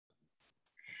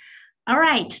All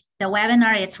right, the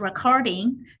webinar is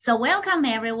recording. So welcome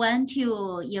everyone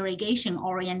to Irrigation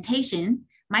Orientation.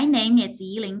 My name is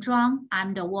Yiling Zhuang.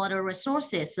 I'm the Water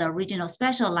Resources Regional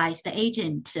Specialized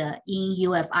Agent in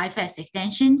UF IFAS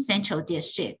Extension Central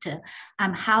District.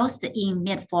 I'm housed in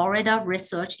Mid-Florida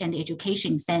Research and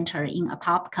Education Center in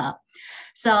Apopka.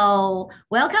 So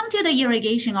welcome to the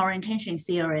Irrigation Orientation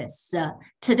series.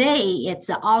 Today it's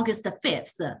August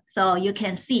 5th. So you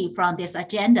can see from this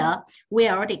agenda,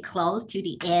 we're already close to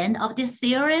the end of this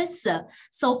series.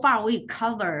 So far, we've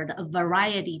covered a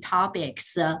variety of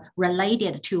topics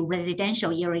related to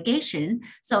residential irrigation.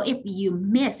 So if you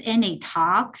miss any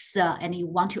talks and you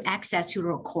want to access to the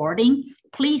recording,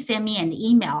 please send me an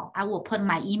email. I will put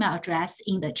my email address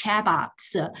in the chat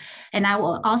box. And I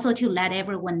will also to let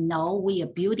everyone know we are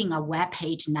building a web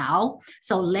page now.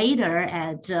 So later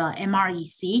at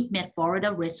MREC,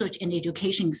 Mid-Florida Research and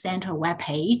Education Center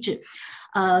webpage,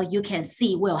 you can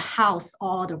see we'll house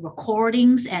all the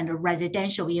recordings and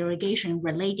residential irrigation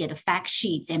related fact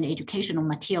sheets and educational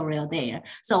material there.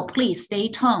 So please stay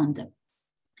tuned.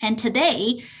 And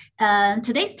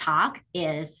today's talk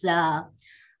is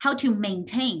how to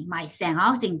maintain my St.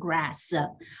 Augustine grass.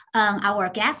 Our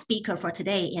guest speaker for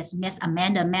today is Miss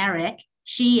Amanda Merrick.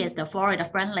 She is the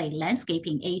Florida-friendly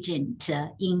landscaping agent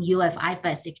in UF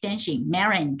IFAS Extension,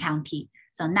 Marion County.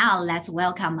 So now let's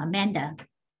welcome Amanda.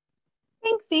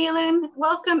 Thanks, Elin.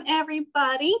 Welcome,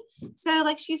 everybody. So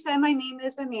like she said, my name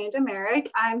is Amanda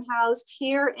Merrick. I'm housed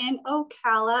here in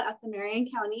Ocala at the Marion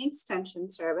County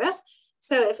Extension Service.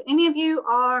 So if any of you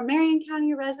are Marion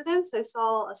County residents, I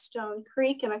saw a Stone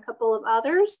Creek and a couple of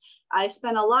others. I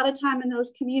spend a lot of time in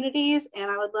those communities and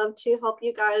I would love to help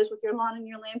you guys with your lawn and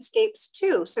your landscapes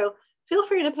too. So feel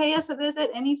free to pay us a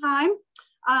visit anytime.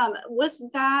 With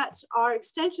that, our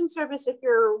extension service, if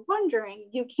you're wondering,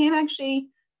 you can actually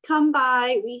come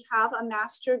by. We have a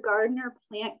master gardener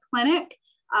plant clinic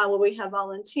where we have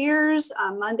volunteers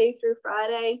Monday through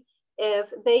Friday.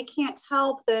 If they can't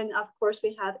help, then of course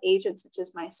we have agents such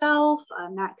as myself,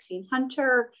 Maxine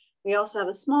Hunter. We also have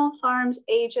a small farms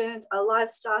agent, a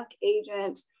livestock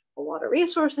agent, a water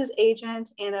resources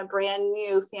agent, and a brand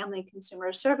new family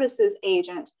consumer services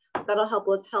agent that'll help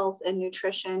with health and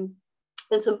nutrition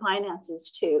and some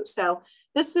finances too. So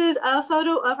this is a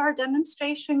photo of our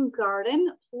demonstration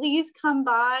garden. Please come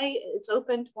by. It's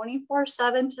open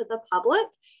 24/7 to the public.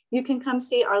 You can come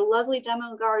see our lovely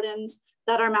demo gardens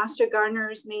that our master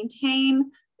gardeners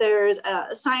maintain. There's a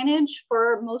signage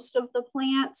for most of the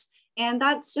plants, and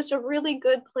that's just a really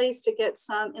good place to get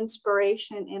some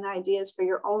inspiration and ideas for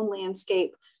your own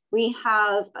landscape. We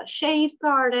have a shade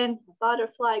garden, a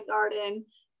butterfly garden,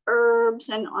 herbs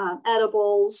and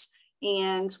edibles,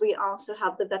 and we also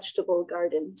have the vegetable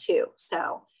garden too.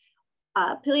 So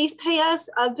please pay us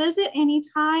a visit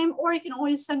anytime, or you can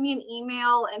always send me an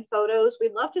email and photos.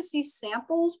 We'd love to see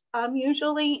samples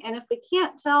usually. And if we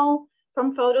can't tell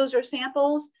from photos or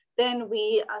samples, then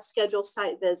we schedule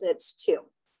site visits too.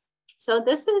 So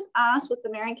this is us with the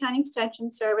Marion County Extension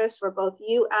Service for both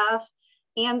UF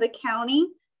and the county.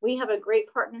 We have a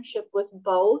great partnership with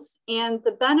both. And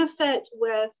the benefit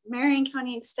with Marion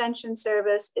County Extension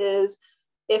Service is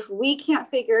if we can't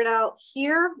figure it out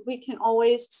here, we can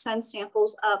always send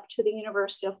samples up to the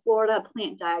University of Florida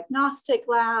Plant Diagnostic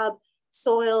Lab,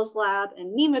 Soils Lab,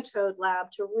 and Nematode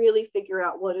Lab to really figure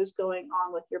out what is going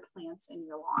on with your plants in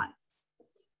your lawn.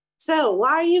 So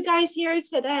why are you guys here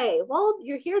today? Well,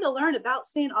 you're here to learn about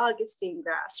St. Augustine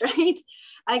grass, right?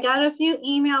 I got a few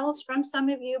emails from some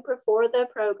of you before the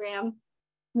program,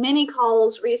 many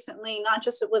calls recently, not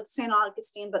just with St.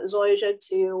 Augustine, but zoysia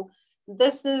too.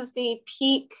 This is the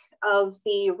peak of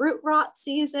the root rot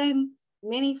season,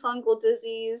 many fungal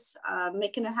disease,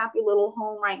 making a happy little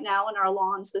home right now in our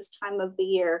lawns this time of the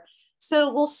year.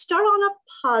 So we'll start on a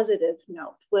positive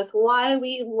note with why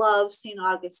we love St.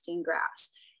 Augustine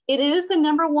grass. It is the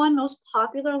 #1 most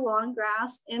popular lawn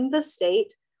grass in the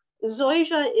state.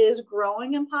 Zoysia is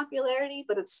growing in popularity,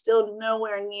 but it's still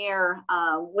nowhere near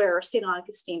where St.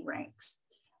 Augustine ranks.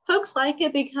 Folks like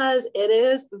it because it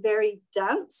is very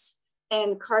dense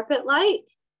and carpet-like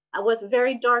with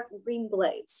very dark green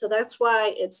blades. So that's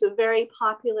why it's very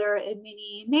popular in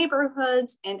many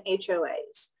neighborhoods and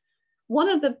HOAs. One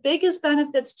of the biggest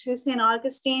benefits to St.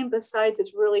 Augustine, besides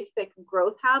its really thick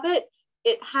growth habit,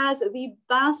 it has the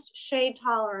best shade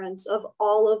tolerance of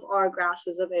all of our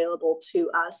grasses available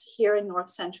to us here in North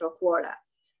Central Florida.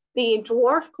 The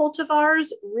dwarf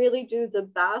cultivars really do the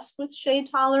best with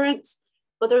shade tolerance,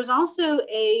 but there's also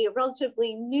a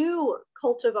relatively new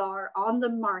cultivar on the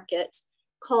market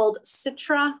called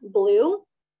Citra Blue,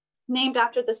 named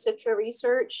after the Citra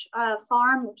Research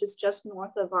Farm, which is just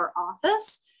north of our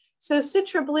office. So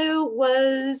Citra Blue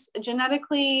was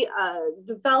genetically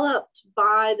developed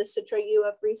by the Citra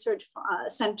UF Research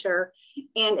Center,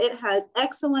 and it has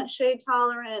excellent shade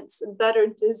tolerance, better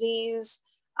disease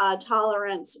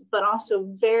tolerance, but also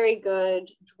very good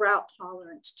drought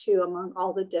tolerance too among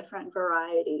all the different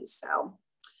varieties. So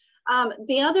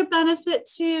the other benefit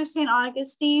to St.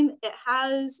 Augustine,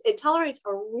 it tolerates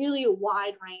a really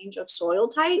wide range of soil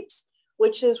types,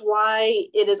 which is why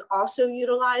it is also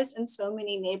utilized in so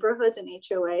many neighborhoods and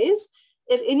HOAs.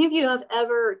 If any of you have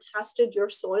ever tested your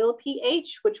soil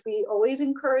pH, which we always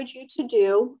encourage you to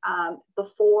do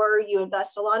before you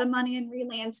invest a lot of money in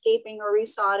re-landscaping or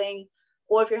resodding,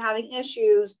 or if you're having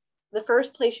issues, the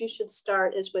first place you should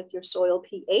start is with your soil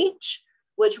pH,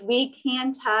 which we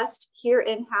can test here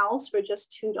in-house for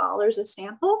just $2 a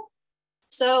sample.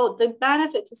 So the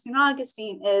benefit to St.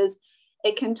 Augustine is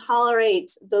it can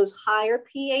tolerate those higher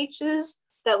pHs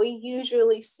that we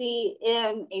usually see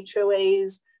in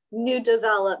HOAs, new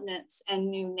developments, and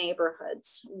new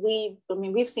neighborhoods. We've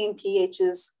seen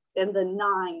pHs in the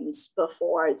 9s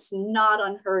before. It's not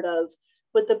unheard of.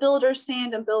 With the builder's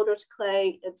sand and builder's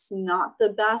clay, it's not the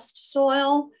best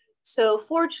soil. So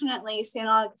fortunately, St.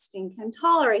 Augustine can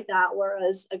tolerate that,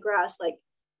 whereas a grass like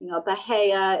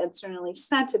Bahia and certainly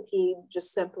centipede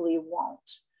just simply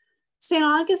won't. St.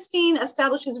 Augustine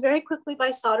establishes very quickly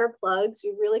by solder plugs.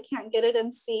 You really can't get it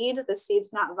in seed. The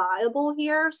seed's not viable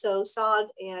here, so sod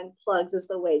and plugs is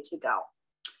the way to go.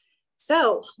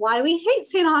 So why we hate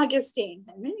St. Augustine?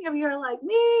 And many of you are like,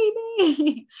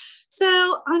 me.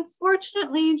 So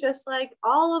unfortunately, just like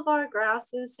all of our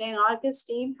grasses, St.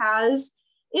 Augustine has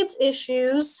its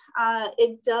issues.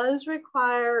 It does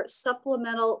require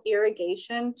supplemental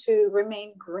irrigation to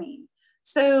remain green.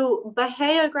 So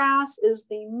Bahia grass is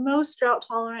the most drought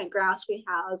tolerant grass we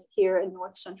have here in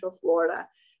North Central Florida,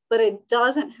 but it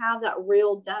doesn't have that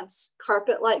real dense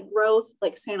carpet-like growth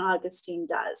like St. Augustine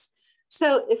does.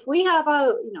 So if we have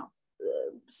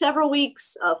several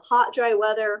weeks of hot, dry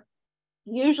weather,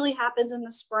 usually happens in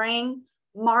the spring,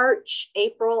 March,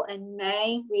 April, and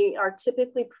May, we are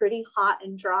typically pretty hot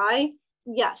and dry.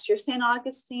 Yes, your St.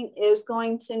 Augustine is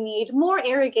going to need more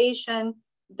irrigation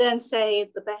than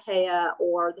say the Bahia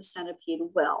or the centipede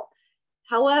will.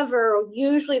 However,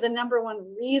 usually the number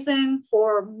one reason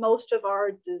for most of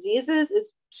our diseases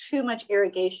is too much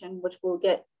irrigation, which we'll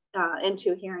get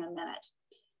into here in a minute.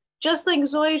 Just like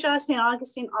zoysia, St.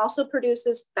 Augustine also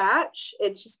produces thatch.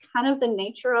 It's just kind of the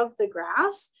nature of the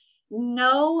grass.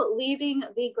 No, leaving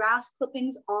the grass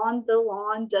clippings on the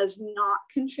lawn does not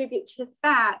contribute to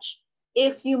thatch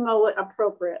if you mow it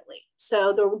appropriately.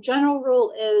 So the general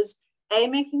rule is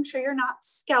making sure you're not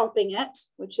scalping it,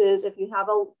 which is if you have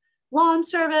a lawn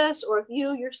service or if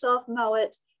you yourself mow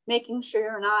it, making sure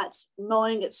you're not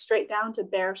mowing it straight down to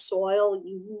bare soil.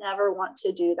 You never want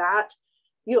to do that.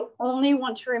 You only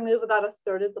want to remove about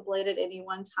 1/3 of the blade at any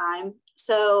one time.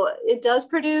 So it does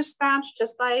produce thatch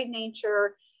just by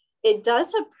nature. It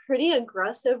does have pretty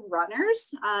aggressive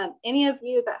runners. Any of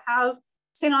you that have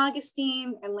St.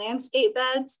 Augustine and landscape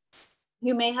beds,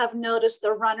 you may have noticed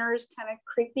the runners kind of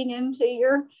creeping into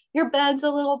your beds a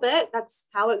little bit. That's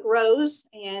how it grows.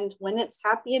 And when it's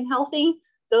happy and healthy,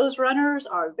 those runners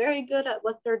are very good at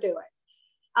what they're doing.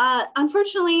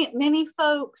 Unfortunately, many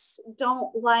folks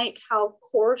don't like how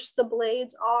coarse the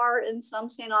blades are in some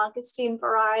St. Augustine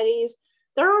varieties.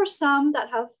 There are some that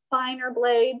have finer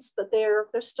blades, but they're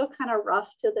still kind of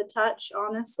rough to the touch,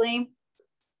 honestly.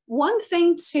 One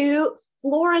thing too,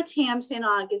 Floratam St.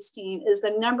 Augustine is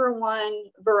the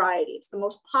 #1 variety. It's the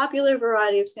most popular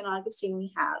variety of St. Augustine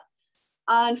we have.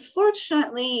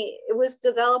 Unfortunately, it was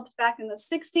developed back in the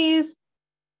 60s.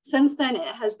 Since then,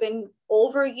 it has been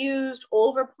overused,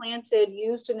 overplanted,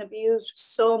 used and abused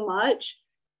so much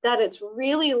that it's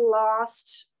really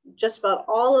lost just about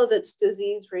all of its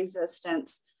disease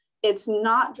resistance. It's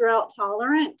not drought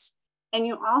tolerant. And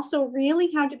you also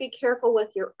really have to be careful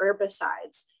with your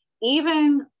herbicides.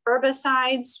 Even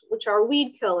herbicides, which are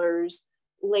weed killers,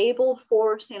 labeled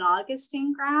for St.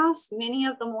 Augustine grass, many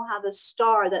of them will have a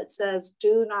star that says,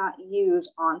 do not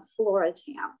use on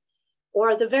Floratam.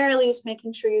 Or at the very least,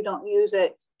 making sure you don't use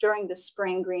it during the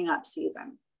spring green up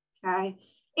season, okay?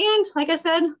 And like I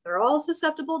said, they're all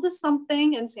susceptible to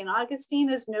something, and St. Augustine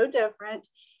is no different.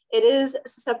 It is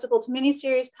susceptible to many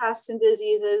serious pests and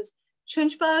diseases.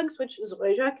 Chinch bugs, which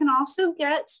zoysia can also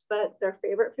get, but their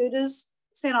favorite food is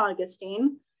St.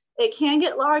 Augustine. It can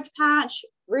get large patch,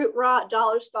 root rot,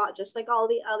 dollar spot, just like all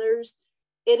the others.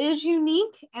 It is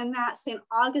unique in that St.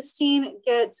 Augustine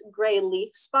gets gray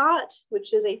leaf spot,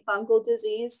 which is a fungal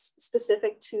disease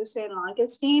specific to St.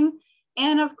 Augustine.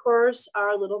 And of course,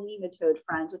 our little nematode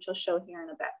friends, which I'll show here in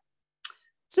a bit.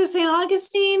 So St.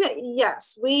 Augustine,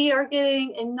 yes, we are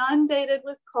getting inundated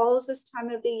with calls this time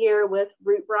of the year with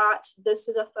root rot. This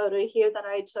is a photo here that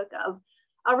I took of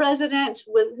a resident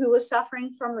who was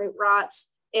suffering from root rot.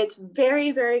 It's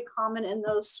very, very common in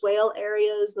those swale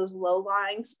areas, those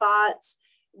low-lying spots.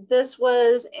 This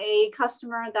was a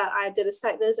customer that I did a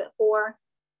site visit for.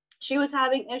 She was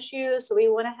having issues, so we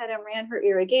went ahead and ran her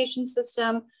irrigation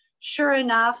system. Sure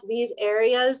enough, these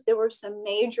areas, there were some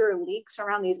major leaks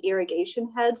around these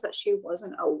irrigation heads that she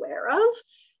wasn't aware of.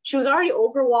 She was already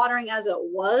overwatering as it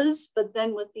was, but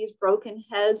then with these broken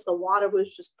heads, the water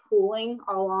was just pooling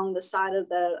along the side of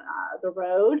the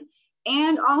road.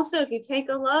 And also, if you take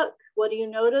a look, what do you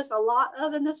notice a lot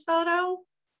of in this photo?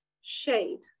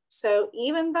 Shade. So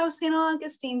even though St.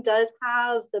 Augustine does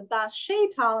have the best shade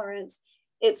tolerance,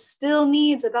 it still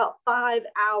needs about 5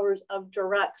 hours of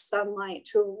direct sunlight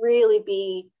to really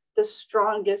be the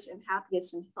strongest and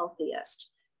happiest and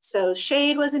healthiest. So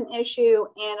shade was an issue,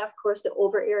 and of course the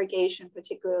over irrigation,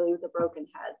 particularly with the broken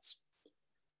heads.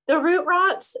 The root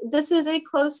rots, this is a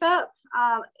close-up.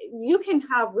 You can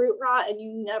have root rot and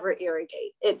you never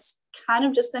irrigate. It's kind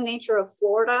of just the nature of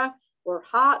Florida. We're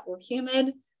hot, we're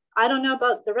humid. I don't know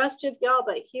about the rest of y'all,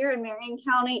 but here in Marion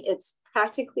County, it's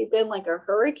practically been like a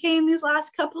hurricane these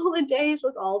last couple of days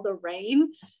with all the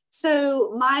rain.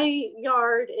 So my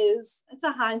yard it's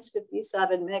a Heinz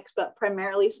 57 mix, but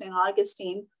primarily St.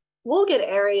 Augustine. We'll get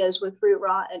areas with root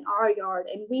rot in our yard,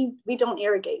 and we don't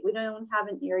irrigate. We don't have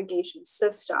an irrigation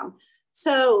system.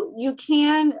 So you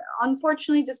can,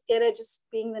 unfortunately, just get it, just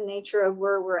being the nature of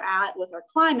where we're at with our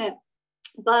climate.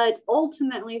 But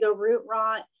ultimately, the root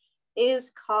rot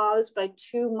is caused by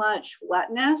too much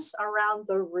wetness around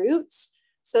the roots.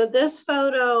 So this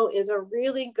photo is a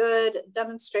really good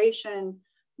demonstration.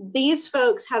 These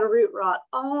folks had a root rot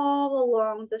all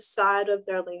along the side of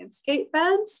their landscape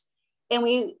beds. And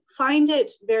we find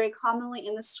it very commonly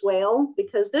in the swale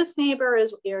because this neighbor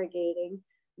is irrigating,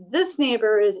 this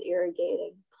neighbor is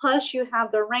irrigating. Plus you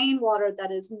have the rainwater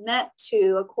that is meant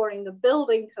to, according to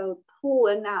building code, pool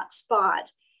in that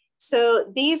spot.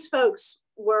 So these folks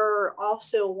were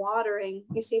also watering.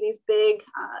 You see these big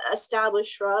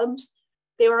established shrubs.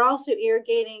 They were also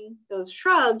irrigating those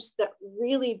shrubs that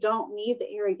really don't need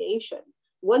the irrigation.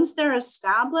 Once they're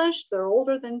established, they're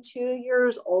older than 2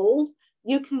 years old,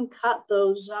 you can cut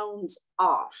those zones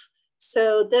off.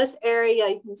 So this area,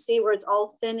 you can see where it's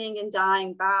all thinning and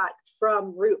dying back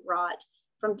from root rot,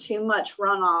 from too much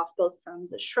runoff, both from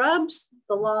the shrubs,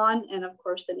 the lawn, and of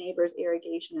course the neighbor's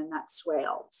irrigation in that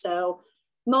swale. So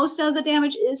most of the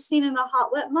damage is seen in the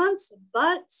hot, wet months,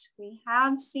 but we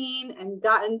have seen and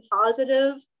gotten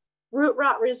positive root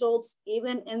rot results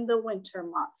even in the winter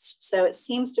months. So it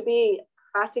seems to be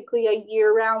practically a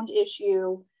year-round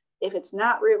issue. If it's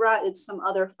not root rot, it's some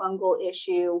other fungal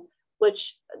issue,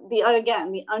 which the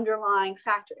underlying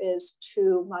factor is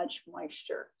too much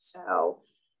moisture. So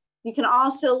you can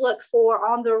also look for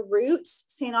on the roots.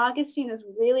 St. Augustine is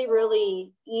really,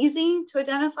 really easy to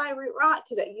identify root rot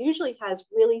because it usually has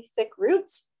really thick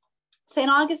roots. St.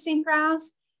 Augustine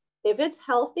grass, if it's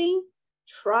healthy,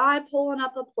 try pulling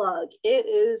up a plug. It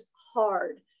is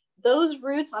hard. Those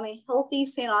roots on a healthy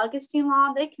St. Augustine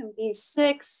lawn, they can be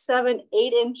 6, 7,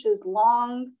 8 inches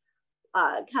long,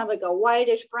 kind of like a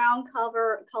whitish brown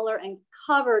color and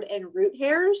covered in root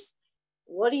hairs.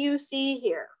 What do you see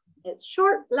here? It's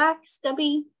short, black,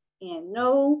 stubby, and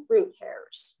no root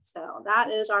hairs. So that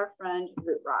is our friend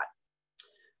root rot.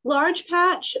 Large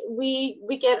patch, we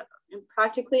get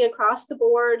practically across the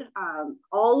board.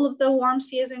 All of the warm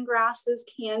season grasses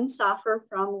can suffer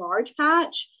from large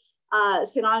patch.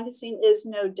 St. Augustine is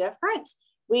no different.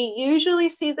 We usually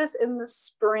see this in the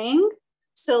spring.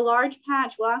 So large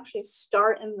patch will actually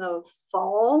start in the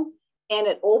fall and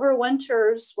it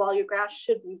overwinters while your grass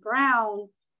should be brown.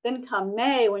 Then come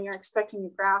May, when you're expecting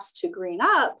your grass to green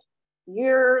up,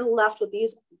 you're left with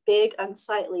these big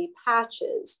unsightly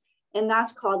patches. And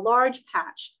that's called large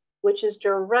patch, which is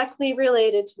directly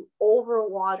related to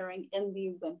overwatering in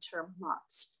the winter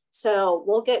months. So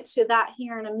we'll get to that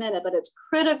here in a minute, but it's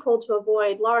critical to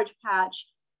avoid large patch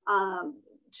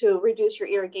to reduce your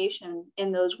irrigation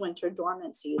in those winter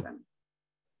dormant season.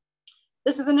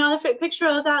 This is another picture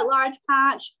of that large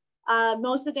patch.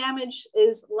 Most of the damage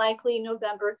is likely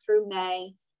November through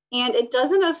May, and it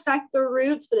doesn't affect the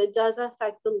roots, but it does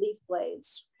affect the leaf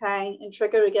blades, okay? And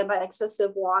triggered again by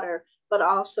excessive water, but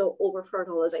also over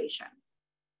fertilization.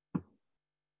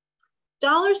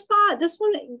 Dollar spot, this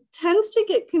one tends to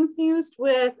get confused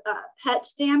with pet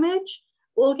damage.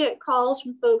 We'll get calls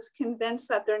from folks convinced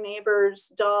that their neighbor's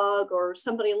dog or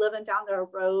somebody living down their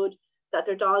road that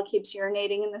their dog keeps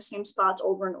urinating in the same spots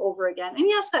over and over again. And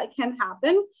yes, that can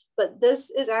happen, but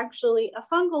this is actually a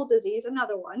fungal disease,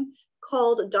 another one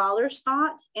called dollar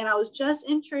spot. And I was just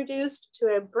introduced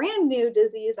to a brand new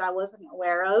disease I wasn't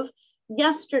aware of.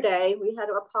 Yesterday, we had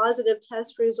a positive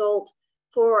test result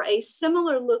for a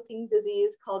similar looking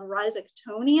disease called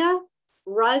rhizoctonia.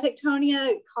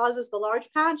 Rhizoctonia causes the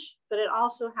large patch, but it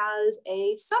also has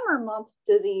a summer month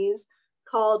disease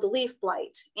called leaf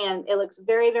blight, and it looks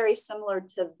very, very similar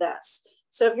to this.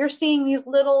 So if you're seeing these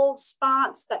little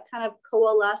spots that kind of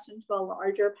coalesce into a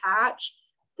larger patch,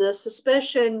 the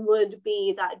suspicion would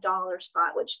be that dollar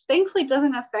spot, which thankfully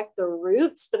doesn't affect the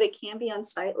roots, but it can be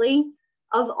unsightly.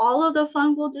 Of all of the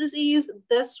fungal disease,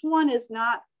 this one is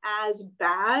not as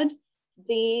bad.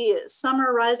 The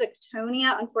summer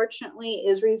rhizoctonia, unfortunately,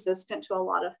 is resistant to a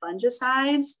lot of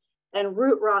fungicides, and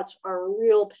root rots are a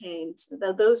real pain. So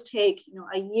those take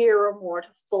a year or more to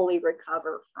fully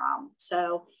recover from.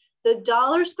 So the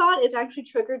dollar spot is actually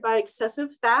triggered by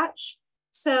excessive thatch.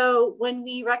 So when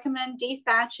we recommend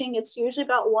dethatching, it's usually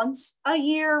about once a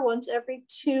year, once every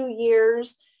 2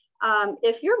 years.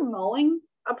 If you're mowing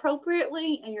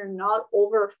appropriately and you're not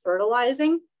over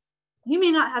fertilizing, you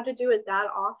may not have to do it that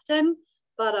often,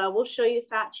 but we'll show you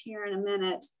thatch here in a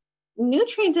minute.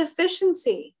 Nutrient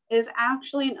deficiency is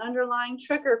actually an underlying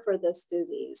trigger for this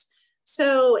disease.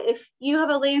 So if you have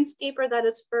a landscaper that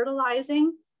is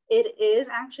fertilizing, it is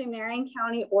actually Marion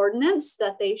County ordinance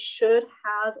that they should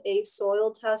have a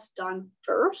soil test done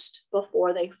first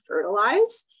before they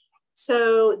fertilize.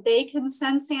 So they can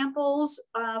send samples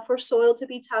for soil to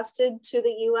be tested to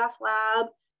the UF lab.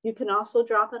 You can also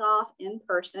drop it off in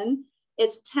person.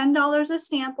 It's $10 a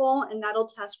sample, and that'll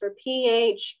test for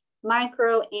pH,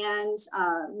 macro and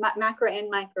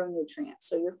micronutrients.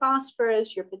 So your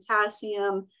phosphorus, your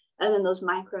potassium, and then those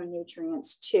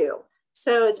micronutrients too.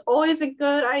 So it's always a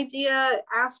good idea,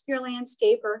 ask your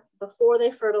landscaper before they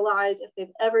fertilize if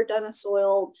they've ever done a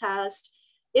soil test.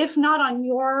 If not on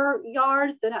your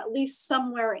yard, then at least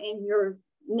somewhere in your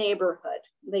neighborhood.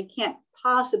 They can't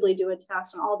possibly do a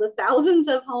test on all the thousands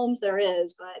of homes there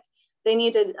is, but they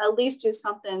need to at least do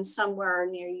something somewhere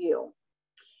near you.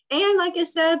 And like I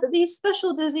said, the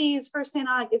special disease for St.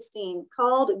 Augustine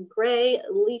called gray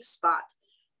leaf spot.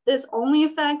 This only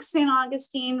affects St.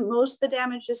 Augustine. Most of the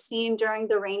damage is seen during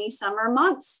the rainy summer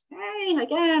months. Hey,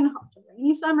 again,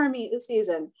 rainy summer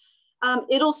season.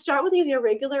 It'll start with these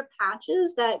irregular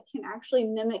patches that can actually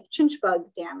mimic chinch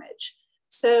bug damage.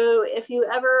 So if you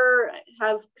ever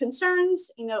have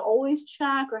concerns, always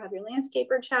check or have your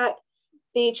landscaper check.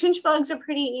 The chinch bugs are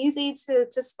pretty easy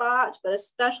to spot, but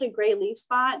especially gray leaf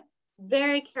spot,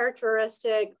 very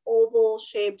characteristic oval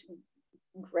shaped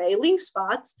gray leaf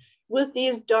spots with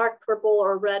these dark purple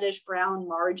or reddish brown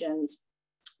margins.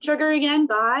 Triggered again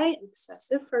by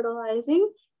excessive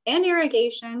fertilizing and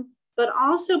irrigation, but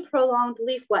also prolonged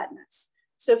leaf wetness.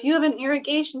 So if you have an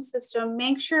irrigation system,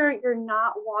 make sure you're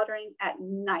not watering at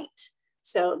night.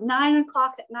 So 9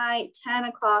 o'clock at night, 10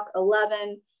 o'clock,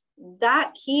 11,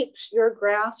 that keeps your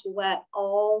grass wet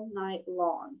all night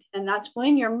long. And that's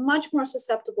when you're much more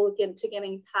susceptible to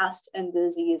getting pest and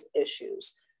disease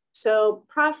issues. So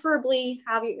preferably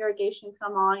have your irrigation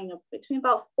come on, between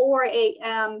about 4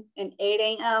 a.m. and 8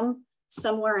 a.m.,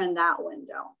 somewhere in that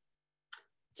window.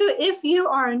 So if you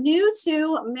are new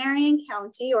to Marion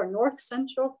County or North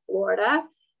Central Florida,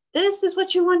 this is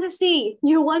what you want to see.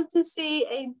 You want to see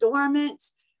a dormant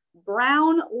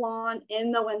brown lawn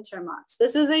in the winter months.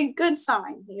 This is a good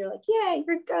sign. You're like, yeah,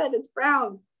 you're good, it's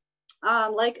brown.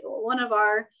 Like one of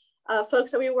our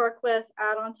folks that we work with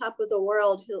out on top of the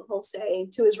world, he'll say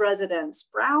to his residents,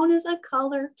 brown is a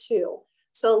color too.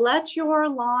 So let your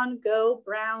lawn go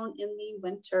brown in the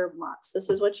winter months. This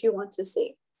is what you want to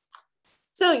see.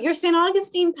 So your St.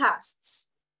 Augustine pests.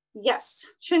 Yes,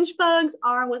 chinch bugs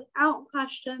are without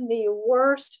question the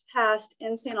worst pest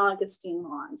in St. Augustine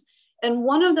lawns. And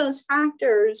one of those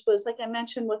factors was, like I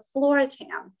mentioned, with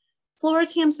Floratam.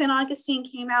 Floratam St. Augustine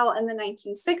came out in the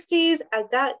 1960s.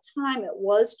 At that time, it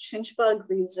was chinch bug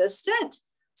resistant.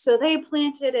 So they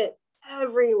planted it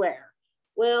everywhere.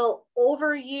 Well,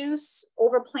 overuse,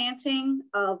 overplanting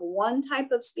of one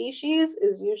type of species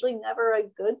is usually never a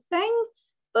good thing,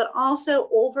 but also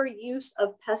overuse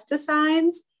of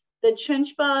pesticides. The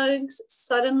chinch bugs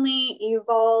suddenly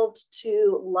evolved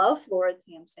to love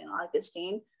Floratam St.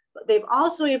 Augustine, but they've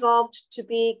also evolved to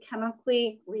be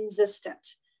chemically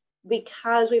resistant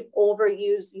because we've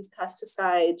overused these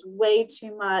pesticides way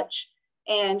too much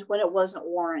and when it wasn't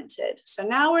warranted. So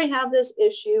now we have this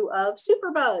issue of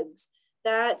superbugs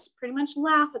that pretty much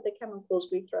laugh at the chemicals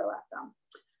we throw at them.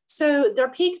 So their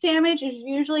peak damage is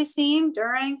usually seen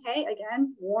during, hey,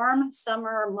 again, warm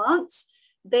summer months.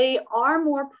 They are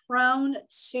more prone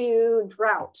to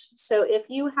drought. So if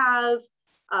you have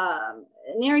an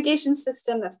irrigation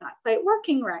system that's not quite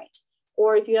working right,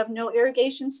 or if you have no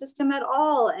irrigation system at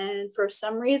all, and for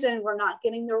some reason we're not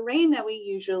getting the rain that we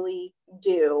usually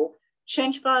do,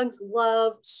 chinch bugs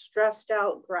love stressed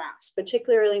out grass,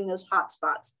 particularly in those hot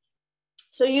spots.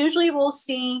 So usually we'll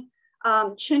see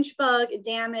chinch bug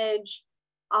damage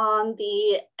on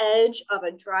the edge of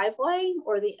a driveway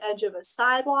or the edge of a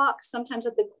sidewalk, sometimes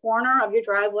at the corner of your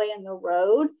driveway and the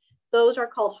road. Those are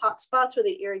called hot spots where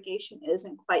the irrigation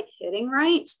isn't quite hitting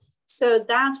right. So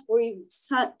that's where you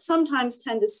sometimes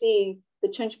tend to see the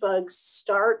chinch bugs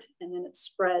start, and then it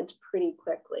spreads pretty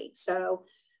quickly. So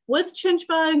with chinch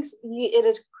bugs, it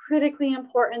is critically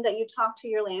important that you talk to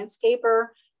your landscaper.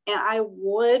 And I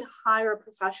would hire a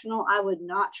professional. I would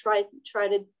not try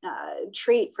to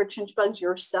treat for chinch bugs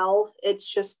yourself. It's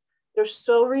just, they're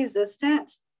so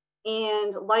resistant,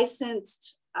 and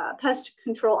licensed pest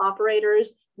control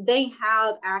operators, they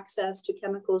have access to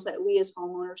chemicals that we as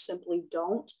homeowners simply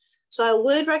don't. So I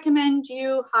would recommend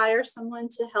you hire someone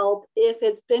to help if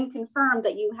it's been confirmed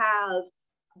that you have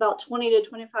about 20 to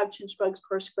 25 chinch bugs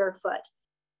per square foot.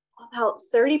 About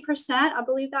 30%, I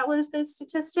believe that was the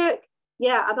statistic.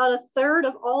 Yeah, about a third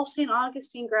of all St.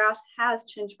 Augustine grass has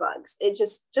chinch bugs. It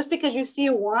just because you see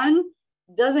one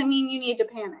doesn't mean you need to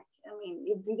panic. I mean,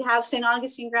 if you have St.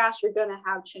 Augustine grass, you're going to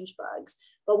have chinch bugs.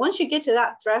 But once you get to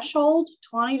that threshold,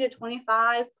 20 to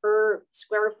 25 per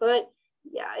square foot,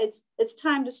 yeah, it's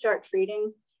time to start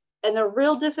treating. And the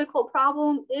real difficult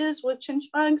problem is with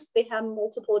chinch bugs, they have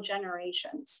multiple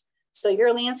generations. So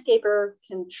your landscaper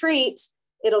can treat,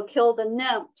 it'll kill the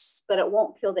nymphs, but it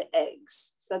won't kill the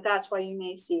eggs. So that's why you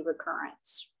may see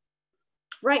recurrence.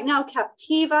 Right now,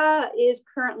 Captiva is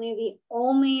currently the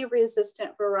only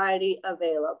resistant variety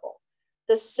available.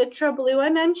 The Citra Blue I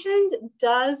mentioned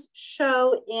does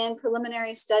show in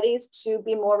preliminary studies to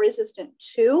be more resistant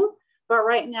too, but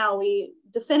right now we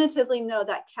definitively know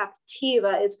that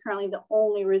Captiva is currently the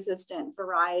only resistant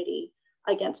variety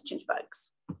against chinch bugs.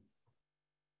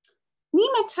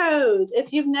 Nematodes,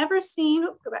 if you've never seen,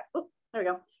 oh, go back, oh, there we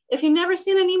go. If you've never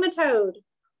seen a nematode,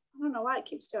 I don't know why it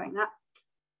keeps doing that.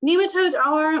 Nematodes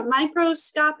are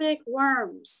microscopic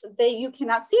worms. You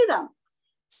cannot see them.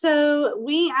 So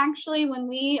we actually, when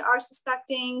we are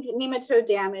suspecting nematode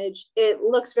damage, it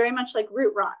looks very much like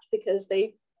root rot because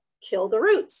they kill the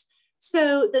roots.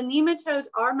 So the nematodes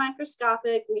are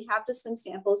microscopic. We have to send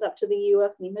samples up to the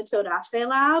UF Nematode Assay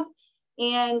Lab,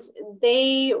 and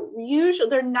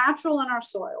they're natural in our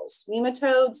soils.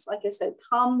 Nematodes, like I said,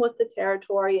 come with the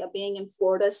territory of being in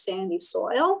Florida's sandy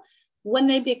soil. When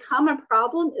they become a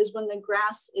problem is when the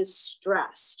grass is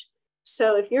stressed.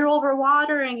 So if you're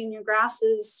overwatering and your grass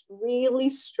is really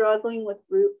struggling with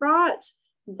root rot,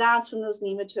 that's when those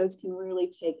nematodes can really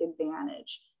take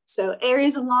advantage. So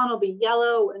areas of lawn will be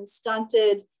yellow and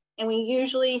stunted, and we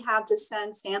usually have to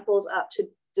send samples up to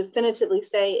definitively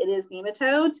say it is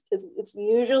nematodes, because it's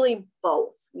usually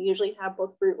both. We usually have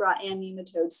both root rot and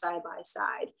nematodes side by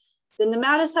side. The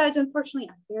nematicides, unfortunately,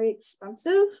 are very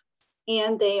expensive,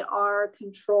 and they are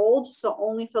controlled, so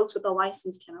only folks with a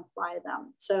license can apply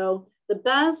them. So the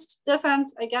best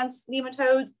defense against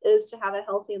nematodes is to have a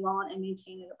healthy lawn and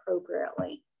maintain it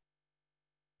appropriately.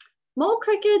 Mole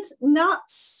crickets, not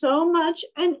so much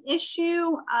an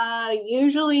issue.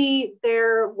 Usually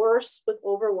they're worse with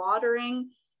overwatering.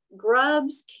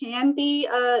 Grubs can be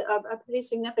a pretty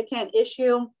significant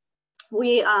issue.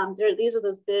 These are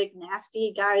those big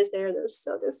nasty guys there. They're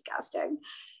so disgusting.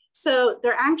 So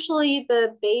they're actually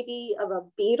the baby of a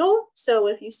beetle. So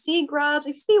if you see grubs,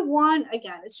 if you see one,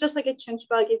 again, it's just like a chinch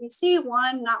bug. If you see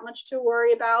one, not much to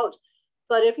worry about.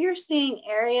 But if you're seeing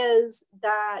areas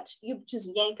that you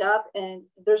just yank up and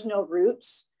there's no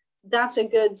roots, that's a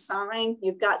good sign.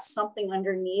 You've got something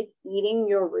underneath eating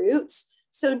your roots.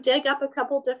 So dig up a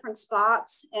couple different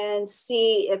spots and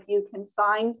see if you can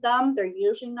find them. They're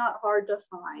usually not hard to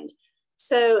find.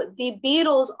 So the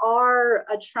beetles are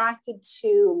attracted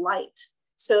to light.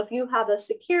 So if you have a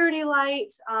security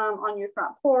light on your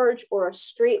front porch or a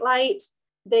street light,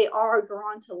 they are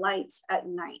drawn to lights at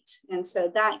night. And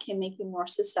so that can make you more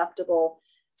susceptible.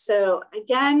 So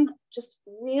again, just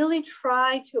really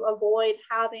try to avoid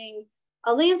having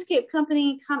a landscape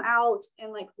company come out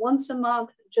and like once a month,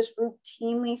 just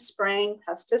routinely spraying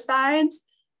pesticides.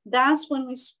 That's when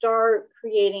we start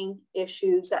creating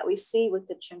issues that we see with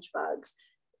the chinch bugs.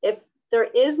 If there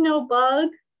is no bug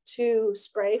to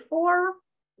spray for,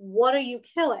 what are you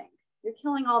killing? You're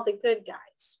killing all the good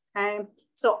guys, okay?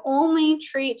 So only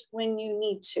treat when you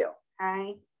need to,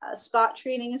 okay? Spot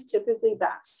treating is typically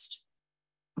best.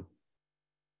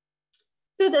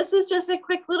 So this is just a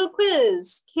quick little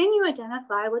quiz. Can you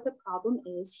identify what the problem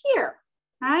is here?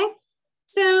 Okay,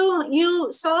 so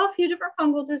you saw a few different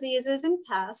fungal diseases and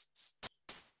pests.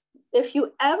 If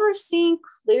you ever seen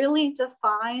clearly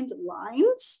defined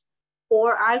lines,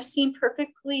 or I've seen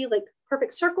perfect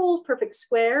circles, perfect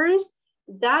squares,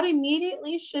 that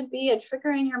immediately should be a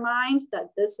trigger in your mind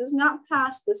that this is not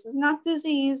pest, this is not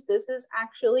disease, this is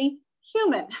actually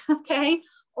human, okay?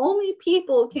 Only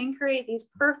people can create these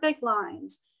perfect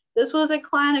lines. This was a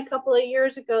client a couple of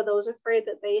years ago that was afraid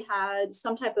that they had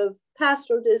some type of pest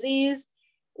or disease.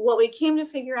 What we came to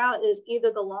figure out is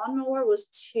either the lawnmower was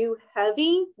too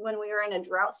heavy when we were in a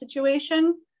drought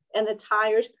situation and the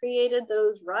tires created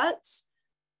those ruts,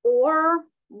 or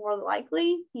more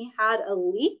likely he had a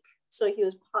leak. So he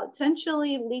was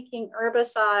potentially leaking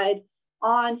herbicide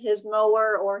on his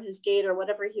mower or his gate or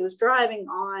whatever he was driving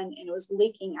on, and it was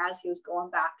leaking as he was going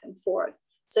back and forth.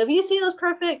 So if you see those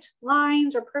perfect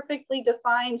lines or perfectly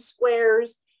defined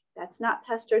squares, that's not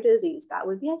pest or disease. That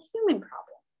would be a human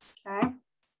problem, okay?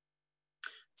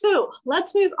 So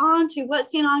let's move on to what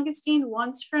St. Augustine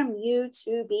wants from you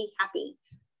to be happy.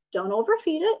 Don't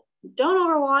overfeed it, don't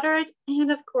overwater it,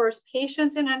 and of course,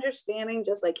 patience and understanding,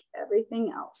 just like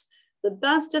everything else. The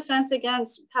best defense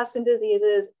against pests and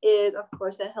diseases is, of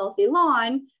course, a healthy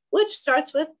lawn, which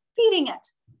starts with feeding it.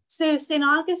 So St.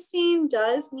 Augustine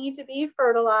does need to be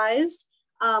fertilized,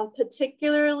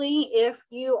 particularly if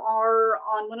you are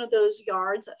on one of those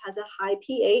yards that has a high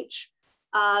pH.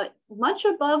 Much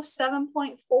above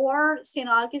 7.4, St.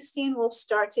 Augustine will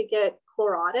start to get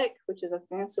chlorotic, which is a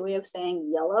fancy way of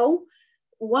saying yellow.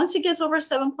 Once it gets over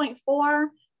 7.4,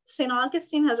 St.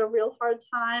 Augustine has a real hard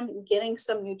time getting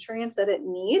some nutrients that it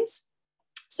needs.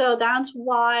 So that's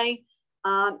why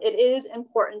it is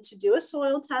important to do a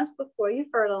soil test before you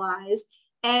fertilize.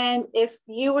 And if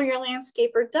you or your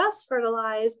landscaper does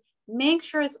fertilize, make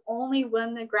sure it's only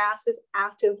when the grass is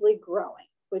actively growing,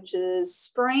 which is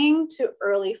spring to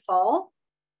early fall.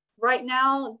 Right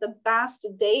now, the best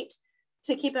date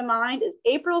to keep in mind is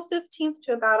April 15th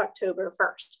to about October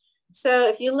 1st. So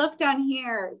if you look down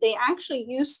here, they actually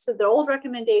used to, the old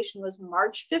recommendation was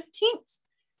March 15th,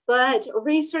 but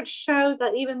research showed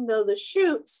that even though the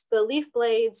shoots, the leaf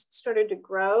blades started to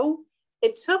grow,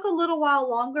 it took a little while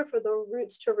longer for the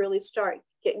roots to really start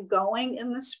getting going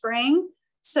in the spring.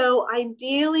 So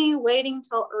ideally waiting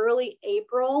till early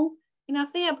April, you know,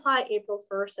 if they apply April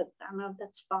 1st,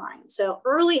 that's fine. So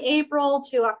early April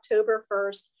to October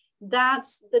 1st,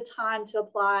 that's the time to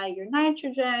apply your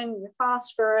nitrogen, your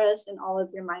phosphorus, and all of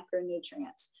your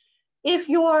micronutrients. If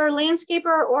your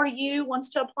landscaper or you wants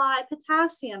to apply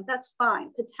potassium, that's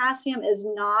fine. Potassium is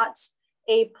not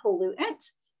a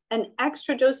pollutant. An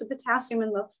extra dose of potassium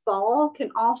in the fall can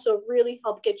also really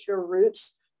help get your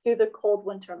roots through the cold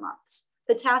winter months.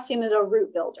 Potassium is a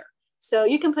root builder. So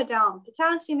you can put down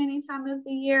potassium any time of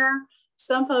the year.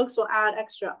 Some folks will add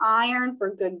extra iron for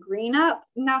good green up,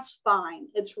 and that's fine.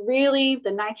 It's really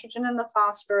the nitrogen and the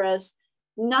phosphorus,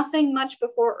 nothing much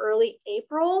before early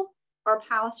April or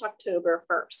past October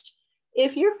 1st.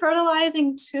 If you're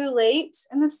fertilizing too late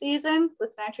in the season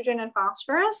with nitrogen and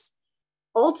phosphorus,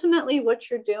 ultimately what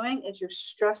you're doing is you're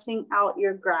stressing out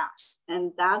your grass,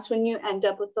 and that's when you end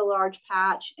up with the large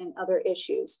patch and other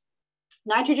issues.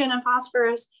 Nitrogen and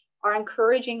phosphorus are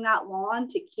encouraging that lawn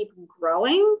to keep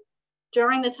growing.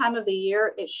 During the time of the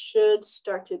year, it should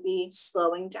start to be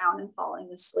slowing down and falling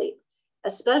asleep.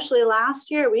 Especially last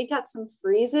year, we got some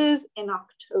freezes in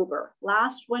October.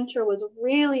 Last winter was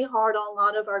really hard on a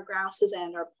lot of our grasses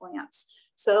and our plants.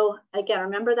 So again,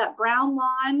 remember that brown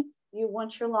lawn, you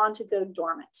want your lawn to go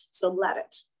dormant, so let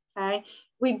it, okay?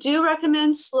 We do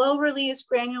recommend slow release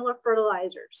granular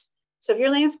fertilizers. So if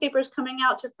your landscaper is coming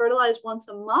out to fertilize once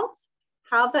a month,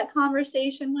 have that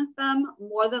conversation with them.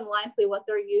 More than likely what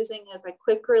they're using is a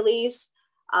quick release,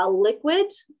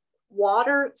 liquid,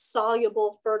 water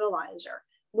soluble fertilizer,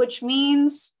 which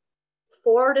means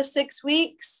 4 to 6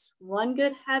 weeks, one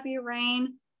good heavy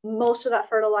rain, most of that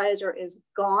fertilizer is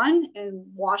gone and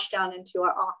washed down into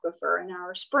our aquifer and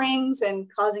our springs and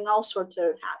causing all sorts of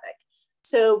havoc.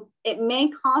 So it may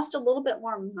cost a little bit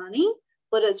more money,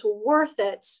 but it's worth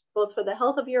it both for the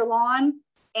health of your lawn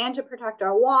and to protect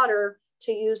our water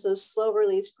to use those slow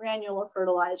release granular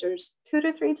fertilizers 2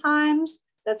 to 3 times.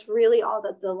 That's really all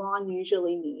that the lawn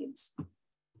usually needs.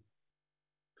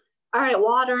 All right,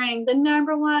 watering, the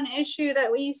number one issue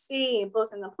that we see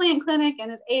both in the plant clinic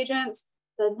and as agents,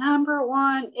 the number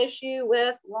one issue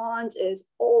with lawns is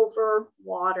over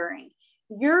watering.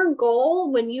 Your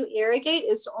goal when you irrigate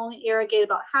is to only irrigate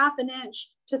about 1/2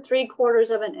 inch to 3/4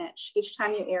 of an inch each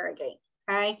time you irrigate,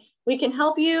 okay? We can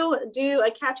help you do a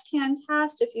catch can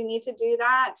test if you need to do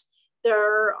that.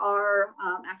 There are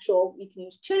you can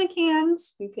use tuna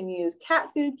cans, you can use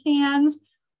cat food cans,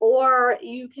 or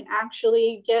you can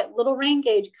actually get little rain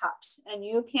gauge cups and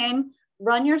you can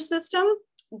run your system.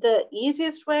 The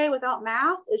easiest way without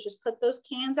math is just put those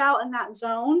cans out in that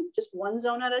zone, just one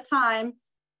zone at a time,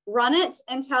 run it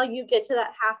until you get to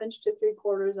that 1/2 inch to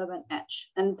 3/4 of an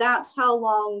inch. And that's how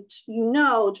long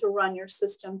to run your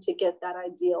system to get that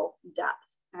ideal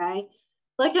depth, okay?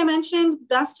 Like I mentioned,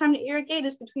 best time to irrigate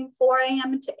is between 4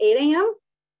 a.m. to 8 a.m.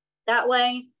 That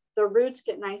way the roots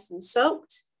get nice and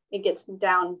soaked. It gets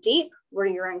down deep where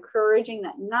you're encouraging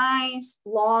that nice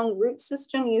long root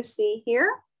system you see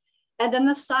here. And then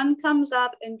the sun comes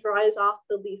up and dries off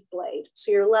the leaf blade. So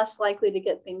you're less likely to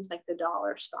get things like the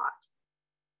dollar spot.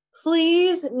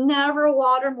 Please never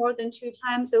water more than 2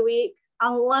 times a week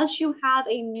unless you have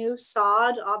a new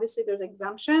sod. Obviously there's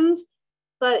exemptions,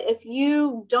 but if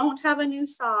you don't have a new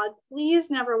sod, please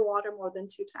never water more than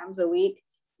 2 times a week.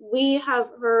 We have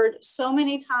heard so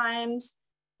many times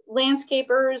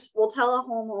landscapers will tell a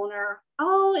homeowner,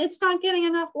 oh, it's not getting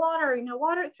enough water,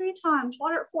 water it 3 times,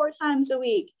 water it 4 times a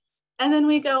week. And then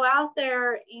we go out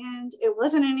there and it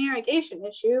wasn't an irrigation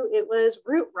issue, it was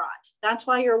root rot. That's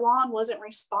why your lawn wasn't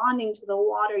responding to the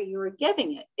water you were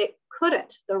giving it. It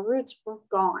couldn't, the roots were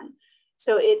gone.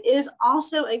 So it is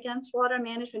also against Water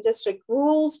Management District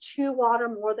rules to water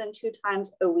more than 2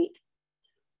 times a week.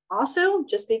 Also,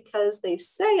 just because they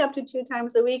say up to 2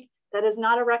 times a week, that is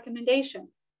not a recommendation.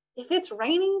 If it's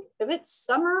raining, if it's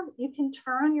summer, you can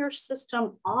turn your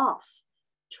system off.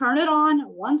 Turn it on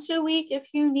once a week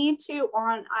if you need to,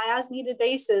 or on an as needed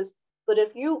basis. But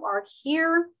if you are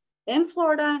here in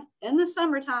Florida in the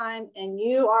summertime and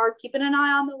you are keeping an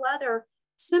eye on the weather,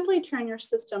 simply turn your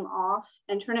system off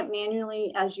and turn it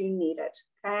manually as you need it,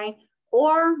 okay?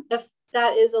 Or if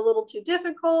that is a little too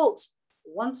difficult,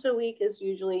 once a week is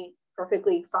usually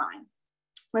perfectly fine.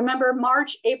 Remember,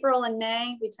 March, April, and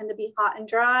May, we tend to be hot and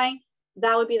dry.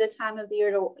 That would be the time of the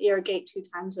year to irrigate 2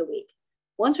 times a week.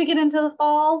 Once we get into the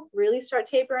fall, really start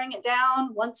tapering it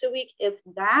down once a week, if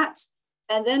that.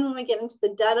 And then when we get into the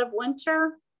dead of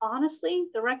winter, honestly,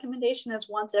 the recommendation is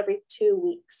once every 2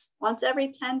 weeks, once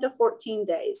every 10 to 14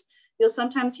 days. You'll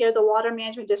sometimes hear the Water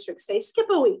Management District say, skip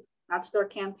a week. That's their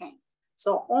campaign.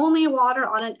 So only water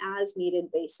on an as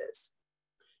needed basis.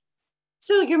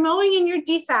 So you're mowing and you're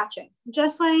dethatching,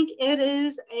 just like it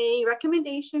is a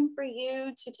recommendation for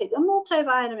you to take a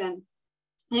multivitamin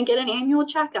and get an annual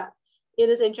checkup. It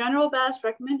is a general best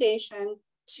recommendation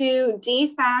to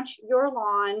dethatch your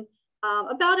lawn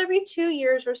about every 2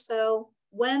 years or so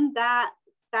when that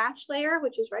thatch layer,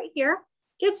 which is right here,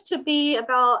 gets to be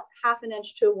about 1/2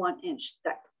 inch to 1 inch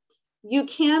thick. You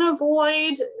can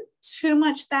avoid too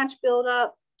much thatch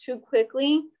buildup too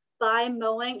quickly by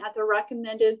mowing at the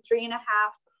recommended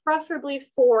 3.5, preferably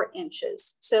 4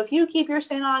 inches. So if you keep your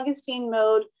St. Augustine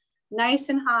mowed nice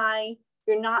and high,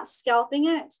 you're not scalping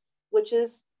it, which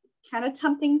is kind of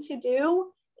tempting to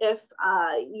do. If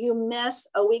you miss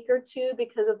a week or 2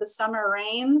 because of the summer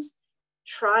rains,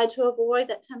 try to avoid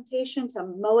that temptation to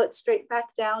mow it straight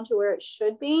back down to where it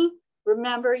should be.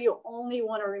 Remember, you only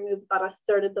want to remove about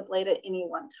 1/3 of the blade at any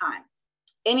one time.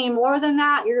 Any more than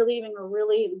that, you're leaving a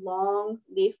really long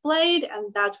leaf blade,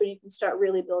 and that's when you can start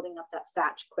really building up that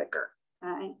thatch quicker.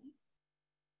 Okay?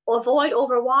 Avoid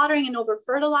overwatering and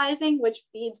over-fertilizing, which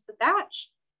feeds the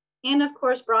thatch. And of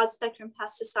course, broad spectrum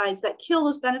pesticides that kill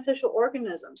those beneficial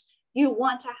organisms. You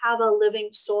want to have a living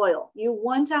soil. You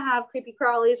want to have creepy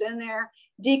crawlies in there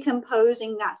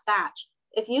decomposing that thatch.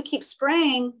 If you keep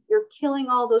spraying, you're killing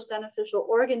all those beneficial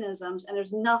organisms, and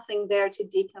there's nothing there to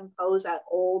decompose that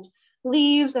old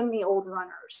leaves and the old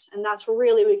runners. And that's where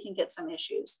really we can get some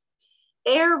issues.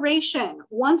 Aeration,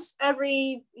 once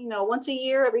a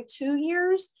year, every 2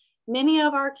 years. Many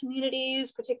of our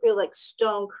communities, particularly like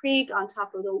Stone Creek on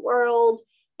top of the world,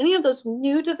 any of those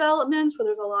new developments where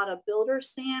there's a lot of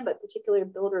builder's sand, but particularly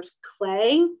builder's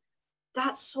clay,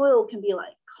 that soil can be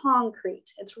like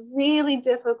concrete. It's really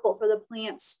difficult for the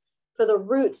plants, for the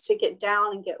roots to get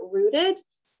down and get rooted,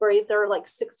 where they're like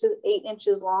 6 to 8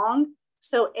 inches long.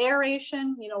 So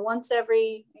aeration, once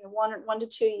every 1 to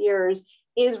 2 years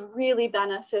is really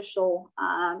beneficial.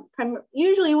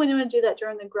 Usually when you want to do that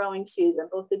during the growing season,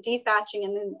 both the dethatching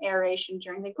and then aeration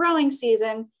during the growing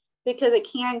season, because it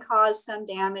can cause some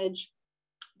damage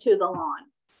to the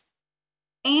lawn.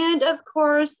 And of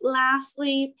course,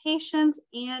 lastly, patience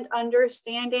and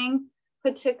understanding,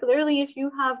 particularly if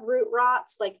you have root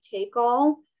rots like take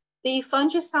all. The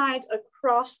fungicides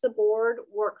across the board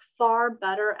work far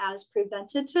better as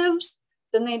preventatives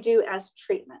than they do as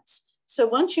treatments. So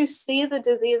once you see the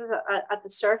disease at the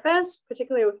surface,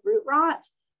 particularly with root rot,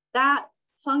 that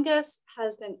fungus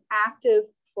has been active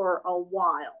for a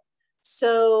while.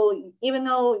 So even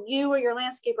though you or your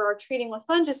landscaper are treating with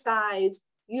fungicides,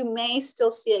 you may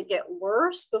still see it get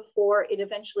worse before it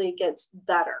eventually gets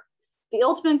better. The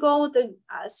ultimate goal with the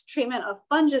treatment of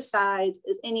fungicides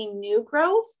is any new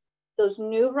growth. Those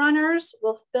new runners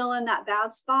will fill in that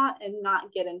bad spot and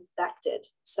not get infected.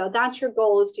 So that's your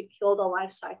goal, is to kill the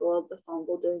life cycle of the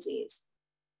fungal disease.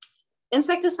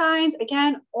 Insecticides,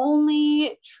 again,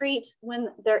 only treat when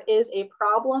there is a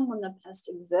problem, when the pest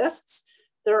exists.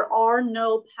 There are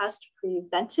no pest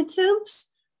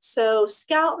preventatives. So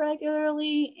scout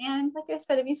regularly. And like I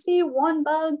said, if you see 1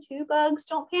 bug, 2 bugs,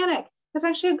 don't panic. That's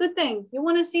actually a good thing. You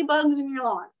want to see bugs in your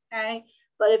lawn, okay?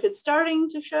 But if it's starting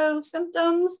to show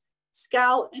symptoms,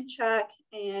 scout and check,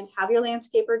 and have your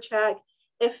landscaper check.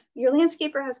 If your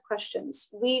landscaper has questions,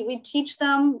 we teach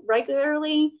them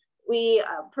regularly. We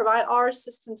provide our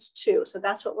assistance too. So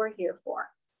that's what we're here for.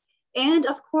 And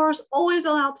of course, always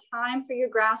allow time for your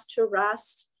grass to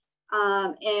rest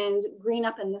and green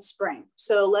up in the spring.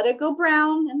 So let it go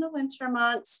brown in the winter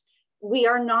months. We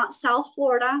are not South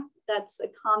Florida. That's a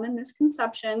common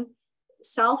misconception.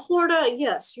 South Florida,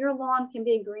 yes, your lawn can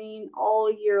be green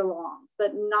all year long,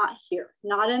 but not here,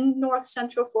 not in North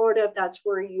Central Florida, if that's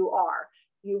where you are.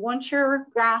 You want your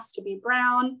grass to be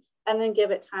brown and then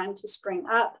give it time to spring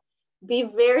up. Be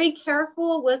very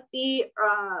careful with the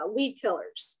weed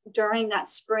killers during that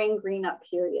spring green up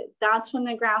period. That's when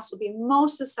the grass will be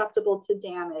most susceptible to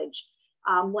damage,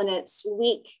 when it's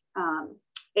weak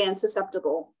and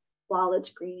susceptible while it's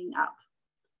greening up.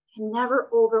 And never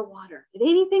overwater. If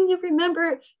anything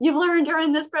you've learned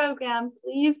during this program,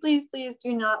 please, please, please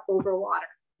do not overwater.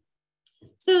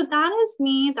 So that is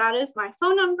me. That is my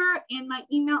phone number and my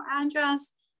email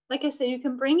address. Like I said, you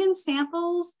can bring in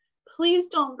samples. Please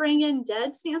don't bring in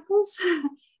dead samples.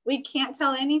 We can't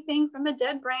tell anything from a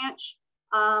dead branch.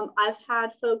 I've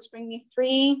had folks bring me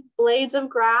 3 blades of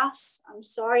grass. I'm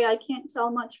sorry, I can't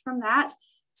tell much from that.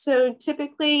 So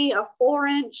typically a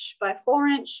 4-inch by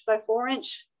 4-inch by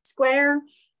 4-inch square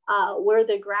where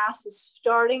the grass is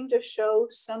starting to show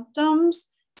symptoms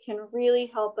can really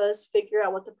help us figure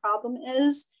out what the problem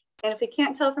is. And if we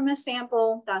can't tell from a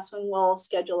sample, that's when we'll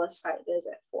schedule a site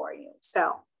visit for you.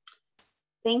 So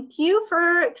thank you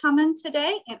for coming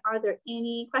today. And are there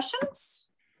any questions?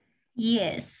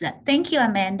 Yes, thank you,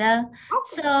 Amanda.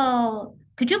 Okay. So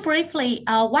could you briefly,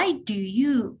 why do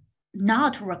you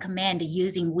not recommend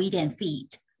using weed and feed?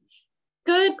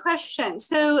 Good question.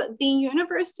 So the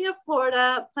University of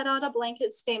Florida put out a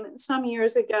blanket statement some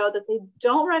years ago that they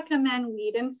don't recommend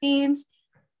weed and feeds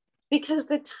because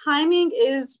the timing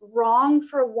is wrong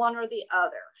for one or the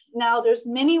other. Now, there's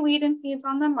many weed and feeds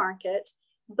on the market,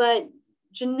 but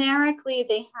generically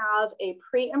they have a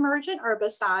pre-emergent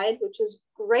herbicide, which is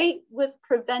great with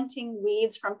preventing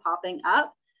weeds from popping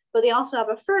up, but they also have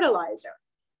a fertilizer.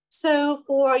 So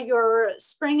for your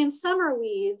spring and summer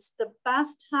weeds, the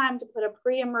best time to put a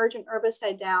pre-emergent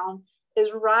herbicide down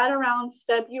is right around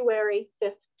February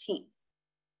 15th.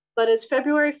 But is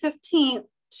February 15th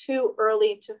too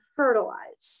early to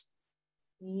fertilize?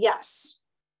 Yes.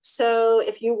 So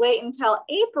if you wait until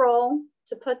April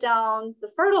to put down the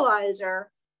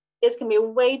fertilizer, it's going to be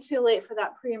way too late for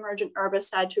that pre-emergent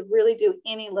herbicide to really do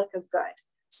any lick of good.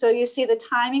 So you see the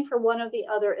timing for one or the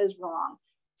other is wrong.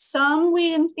 Some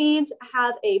weed and feeds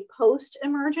have a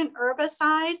post-emergent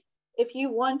herbicide. If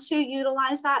you want to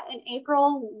utilize that in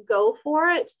April, go for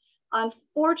it.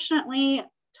 Unfortunately,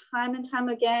 time and time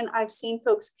again, I've seen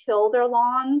folks kill their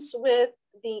lawns with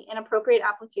the inappropriate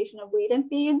application of weed and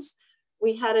feeds.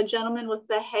 We had a gentleman with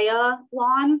Bahia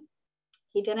lawn.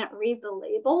 He didn't read the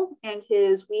label and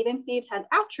his weed and feed had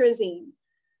atrazine,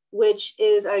 which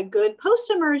is a good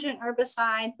post-emergent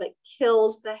herbicide, but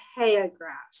kills Bahia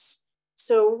grass.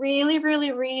 So really,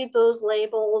 really read those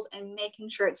labels and making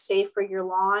sure it's safe for your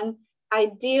lawn.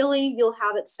 Ideally, you'll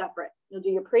have it separate. You'll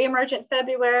do your pre-emergent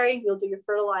February, you'll do your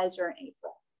fertilizer in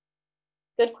April.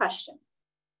 Good question.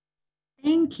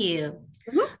 Thank you.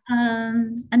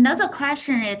 Another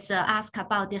question is asked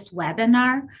about this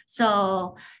webinar.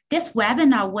 So this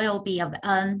webinar will be,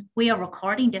 we are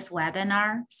recording this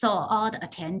webinar. So all the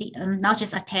attendees, not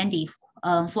just attendees,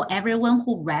 for everyone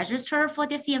who registered for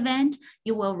this event,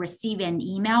 you will receive an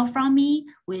email from me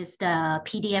with the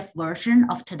PDF version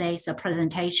of today's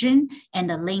presentation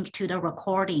and a link to the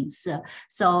recordings.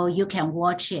 So you can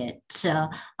watch it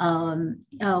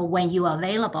when you are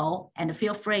available, and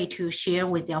feel free to share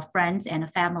with your friends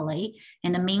and family.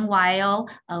 In the meanwhile,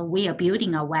 we are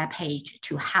building a webpage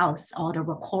to house all the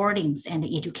recordings and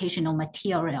the educational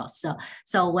materials.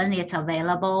 So when it's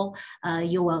available,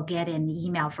 you will get an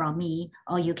email from me,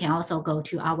 or you can also go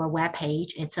to our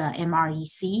webpage. It's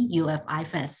MREC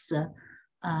UFIFS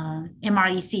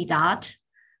MREC dot.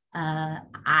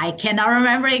 I cannot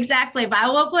remember exactly, but I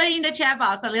will put in the chat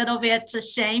box. A little bit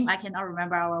shame I cannot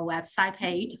remember our website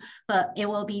page, but it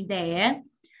will be there.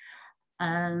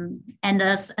 And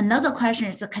another question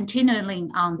is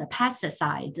continuing on the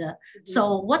pesticide.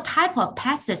 So what type of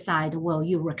pesticide will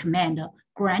you recommend,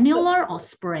 granular or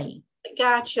spray?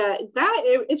 Gotcha.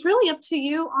 It's really up to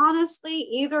you, honestly,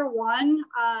 either one.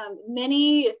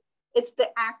 It's the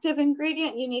active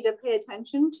ingredient you need to pay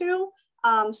attention to.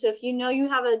 So if you know you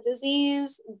have a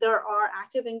disease, there are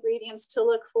active ingredients to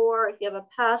look for. If you have a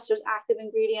pest, there's active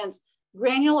ingredients.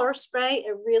 Granular or spray,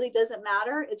 it really doesn't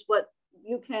matter. It's what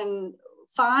you can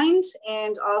find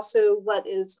and also what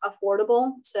is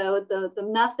affordable. So the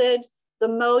method, the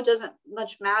mode doesn't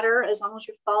much matter as long as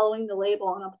you're following the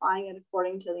label and applying it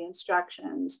according to the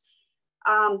instructions.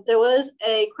 There was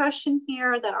a question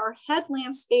here that our head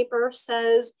landscaper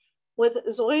says, with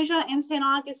zoysia and St.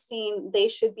 Augustine, they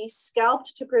should be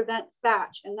scalped to prevent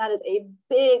thatch. And that is a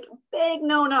big, big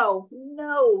no-no.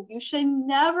 No, you should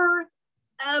never,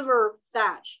 ever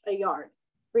thatch a yard.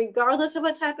 Regardless of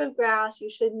what type of grass, you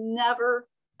should never,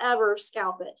 ever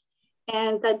scalp it.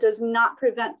 And that does not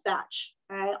prevent thatch.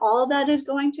 All that is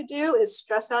going to do is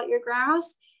stress out your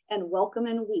grass and welcome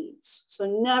in weeds. So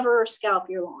never scalp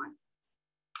your lawn.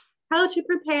 How to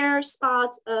prepare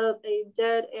spots of a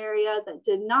dead area that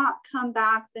did not come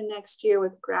back the next year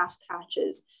with grass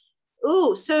patches.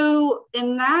 Ooh, so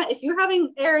in that, if you're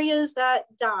having areas that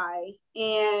die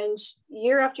and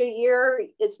year after year,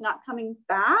 it's not coming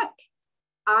back,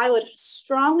 I would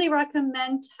strongly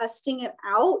recommend testing it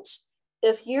out.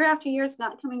 If year after year it's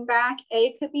not coming back,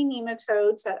 it could be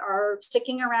nematodes that are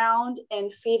sticking around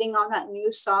and feeding on that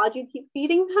new sod you keep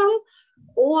feeding them.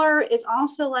 Or it's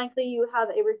also likely you have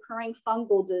a recurring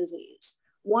fungal disease.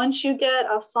 Once you get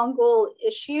a fungal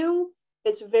issue,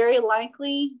 it's very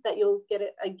likely that you'll get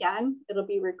it again. It'll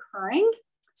be recurring.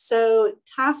 So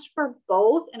test for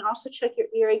both and also check your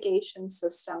irrigation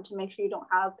system to make sure you don't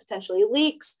have potentially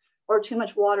leaks or too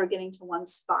much water getting to one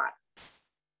spot.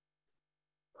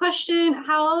 Question,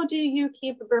 how do you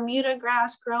keep Bermuda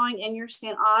grass growing in your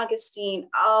St. Augustine?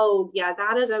 Oh yeah,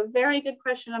 that is a very good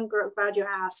question. I'm glad you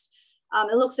asked.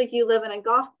 It looks like you live in a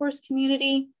golf course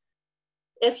community.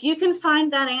 If you can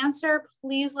find that answer,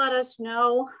 please let us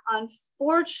know.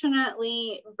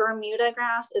 Unfortunately, Bermuda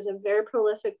grass is a very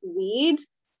prolific weed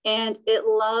and it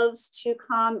loves to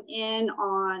come in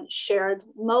on shared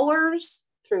mowers,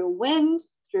 through wind,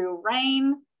 through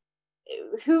rain.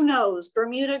 Who knows?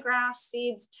 Bermuda grass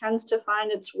seeds tends to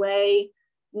find its way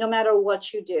no matter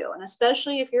what you do. And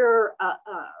especially if you're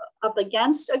up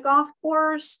against a golf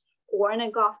course or in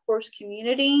a golf course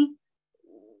community,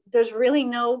 there's really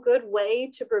no good way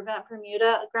to prevent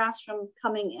Bermuda grass from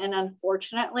coming in,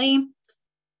 unfortunately.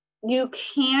 You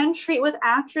can treat with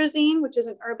atrazine, which is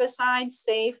an herbicide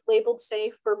safe, labeled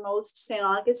safe for most St.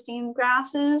 Augustine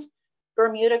grasses.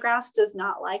 Bermuda grass does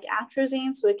not like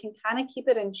atrazine, so it can kind of keep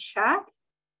it in check.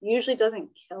 Usually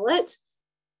doesn't kill it.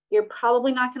 You're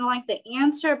probably not going to like the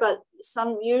answer, but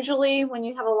usually when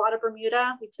you have a lot of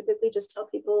Bermuda, we typically just tell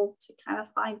people to kind of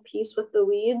find peace with the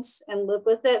weeds and live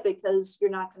with it because you're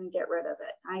not going to get rid of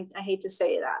it. I hate to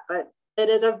say that, but it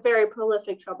is a very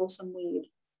prolific, troublesome weed.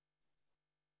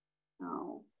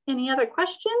 Oh, any other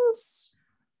questions?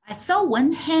 I saw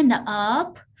one hand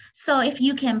up. So if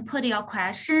you can put your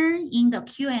question in the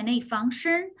Q&A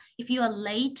function, if you are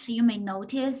late, you may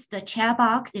notice the chat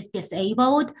box is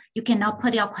disabled. You cannot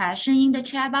put your question in the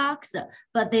chat box,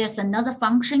 but there's another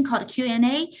function called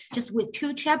Q&A, just with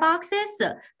 2 chat boxes.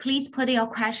 Please put your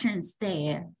questions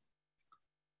there.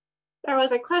 There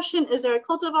was a question, is there a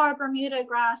cultivar Bermuda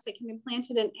grass that can be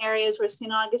planted in areas where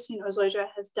St. Augustine or zoysia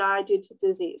has died due to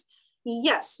disease?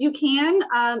 Yes, you can.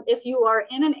 If you are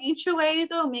in an HOA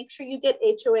though, make sure you get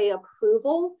HOA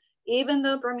approval. Even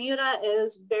though Bermuda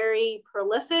is very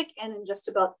prolific and in just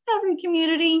about every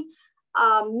community,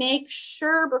 make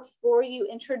sure before you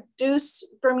introduce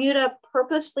Bermuda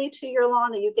purposely to your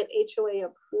lawn that you get HOA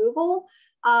approval.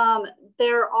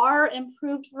 There are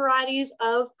improved varieties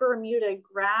of Bermuda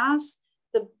grass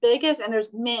the biggest, and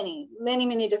there's many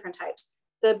different types.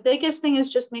 The biggest thing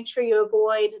is just make sure you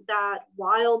avoid that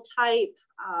wild type,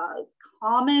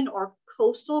 common or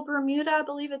coastal Bermuda, I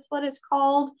believe it's what it's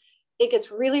called. It gets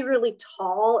really, really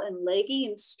tall and leggy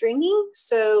and stringy.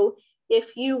 So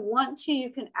if you want to,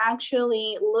 you can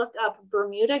actually look up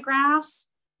Bermuda grass.ufl,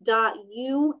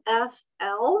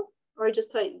 or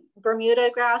just put Bermuda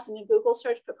grass in a Google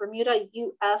search, put Bermuda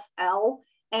UFL,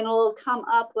 and it'll come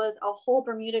up with a whole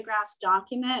Bermuda grass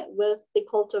document with the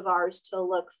cultivars to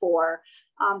look for.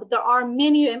 But there are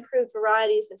many improved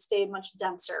varieties that stay much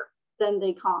denser than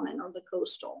the common or the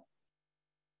coastal.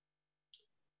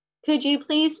 Could you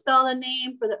please spell the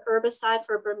name for the herbicide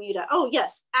for Bermuda? Oh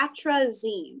yes,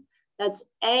 atrazine. That's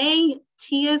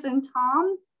A-T as in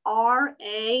Tom,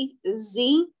 R-A-Z-I-N-E.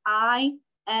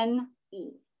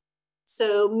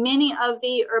 So many of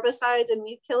the herbicides and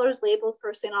weed killers labeled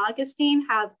for St. Augustine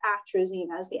have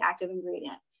atrazine as the active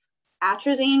ingredient.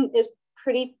 Atrazine is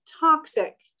pretty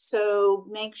toxic, so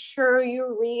make sure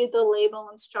you read the label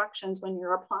instructions when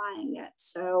you're applying it.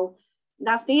 So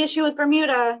that's the issue with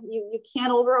Bermuda. You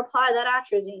can't over apply that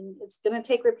atrazine. It's going to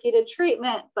take repeated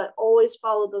treatment, but always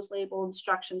follow those label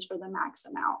instructions for the max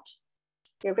amount.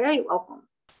 You're very welcome.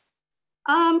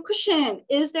 Question,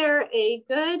 is there a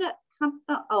good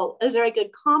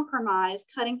compromise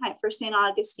cutting height for St.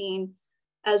 Augustine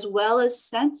as well as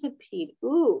centipede?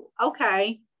 Ooh,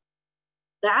 okay.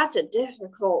 That's a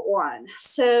difficult one.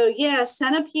 So yeah,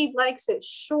 centipede likes it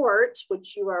short,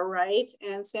 which you are right,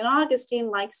 and St. Augustine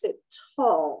likes it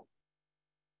tall.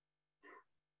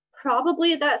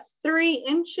 Probably that 3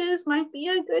 inches might be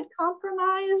a good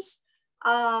compromise.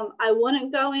 I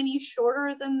wouldn't go any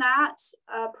shorter than that.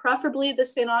 Preferably the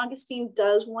St. Augustine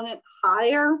does want it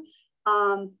higher.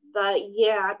 But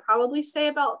yeah, I'd probably say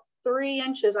about 3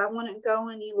 inches. I wouldn't go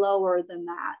any lower than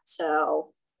that.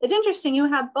 So it's interesting you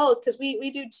have both, because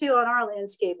we do too on our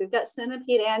landscape. We've got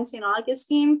centipede and St.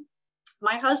 Augustine.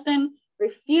 My husband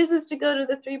refuses to go to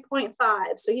the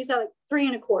 3.5. So he's at like 3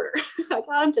 1/4. I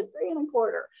got him to 3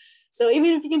 1/4. So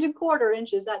even if you can do 1/4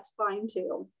 inches, that's fine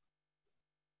too.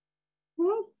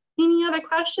 Any other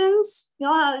questions?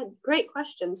 Y'all have great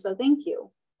questions, so thank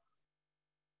you.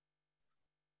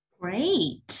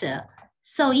 Great.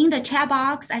 So in the chat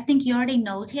box, I think you already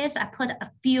noticed, I put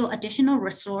a few additional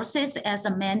resources as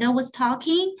Amanda was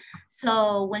talking.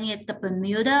 So when it's the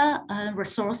Bermuda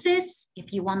resources,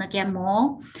 if you want to get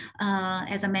more,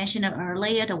 as I mentioned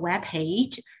earlier, the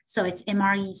webpage. So it's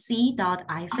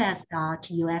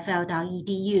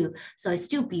mrec.ifas.ufl.edu. So it's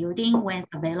still building. When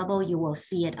it's available, you will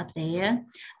see it up there.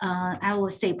 I will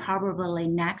say probably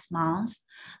next month.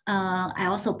 I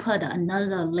also put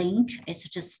another link. It's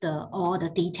just all the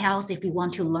details if you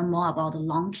want to learn more about the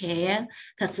lawn care,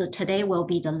 because today will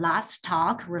be the last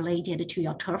talk related to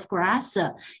your turf grass.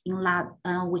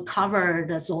 We covered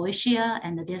the zoysia,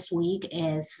 and this week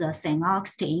is St.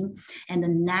 Augustine, and the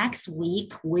next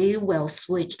week we will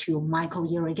switch to micro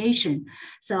irrigation.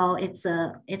 So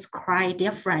it's quite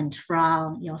different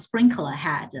from your sprinkler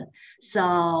head.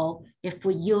 So if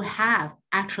you have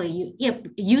if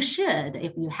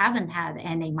you haven't had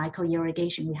any micro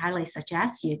irrigation, we highly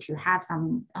suggest you to have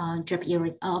some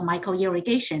micro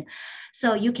irrigation.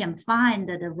 So you can find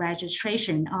the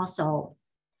registration also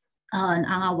on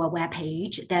our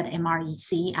webpage, that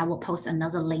MREC. I will post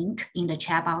another link in the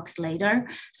chat box later,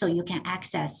 so you can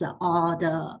access all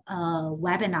the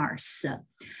webinars.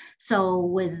 So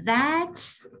with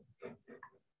that,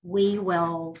 we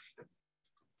will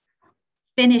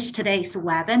finish today's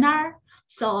webinar.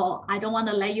 So I don't want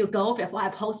to let you go before I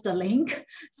post the link.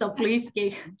 So please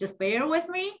just bear with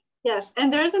me. Yes,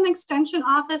 and there's an extension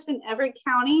office in every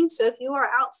county. So if you are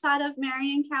outside of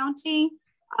Marion County,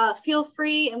 feel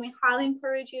free, and we highly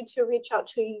encourage you to reach out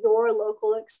to your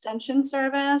local extension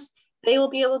service. They will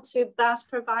be able to best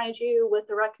provide you with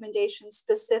the recommendations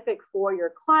specific for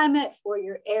your climate, for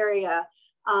your area.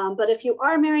 But if you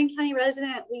are a Marion County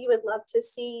resident, we would love to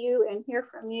see you and hear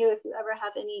from you if you ever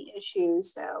have any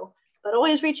issues. But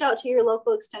always reach out to your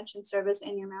local extension service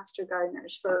and your master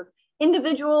gardeners for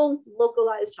individual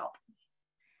localized help.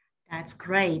 That's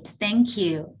great. Thank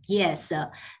you. Yes,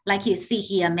 like you see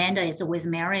here, Amanda is with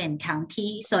Marion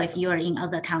County. So if you're in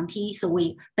other counties, so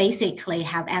we basically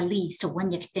have at least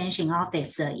one extension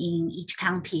office in each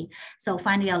county. So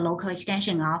find your local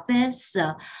extension office,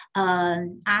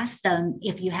 ask them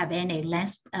if you have any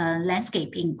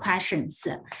landscaping questions.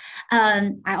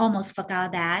 I almost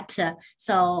forgot that.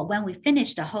 So when we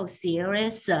finish the whole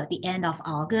series, the end of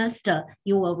August,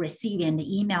 you will receive an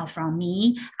email from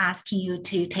me asking you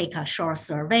to take a a short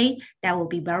survey. That will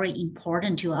be very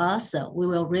important to us. So we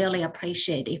will really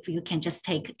appreciate if you can just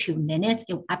take 2 minutes.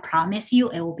 I promise you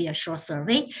it will be a short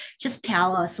survey. Just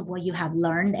tell us what you have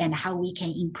learned and how we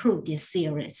can improve this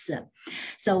series.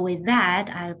 So with that,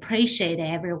 I appreciate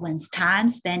everyone's time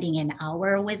spending an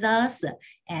hour with us.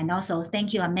 And also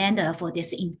thank you, Amanda, for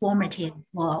this informative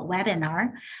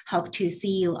webinar. Hope to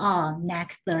see you all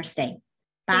next Thursday.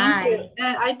 Bye.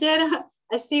 Thank you. And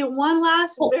I see one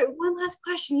last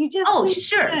question. You just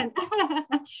sure.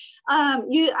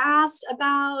 You asked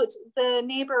about the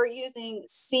neighbor using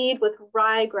seed with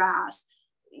ryegrass.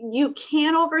 You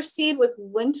can overseed with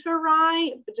winter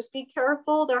rye, but just be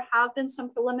careful. There have been some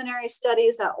preliminary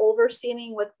studies that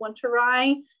overseeding with winter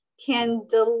rye can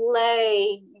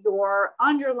delay your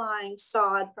underlying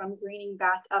sod from greening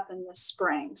back up in the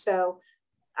spring. So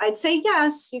I'd say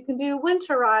yes, you can do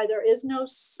winter rye. There is no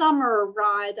summer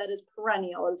rye that is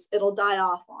perennial. It'll die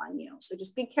off on you. So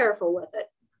just be careful with it.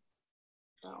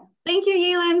 So thank you,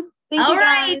 Yilin. Thank you,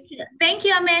 guys. Thank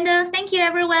you, Amanda. Thank you,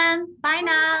 everyone. Bye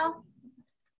now.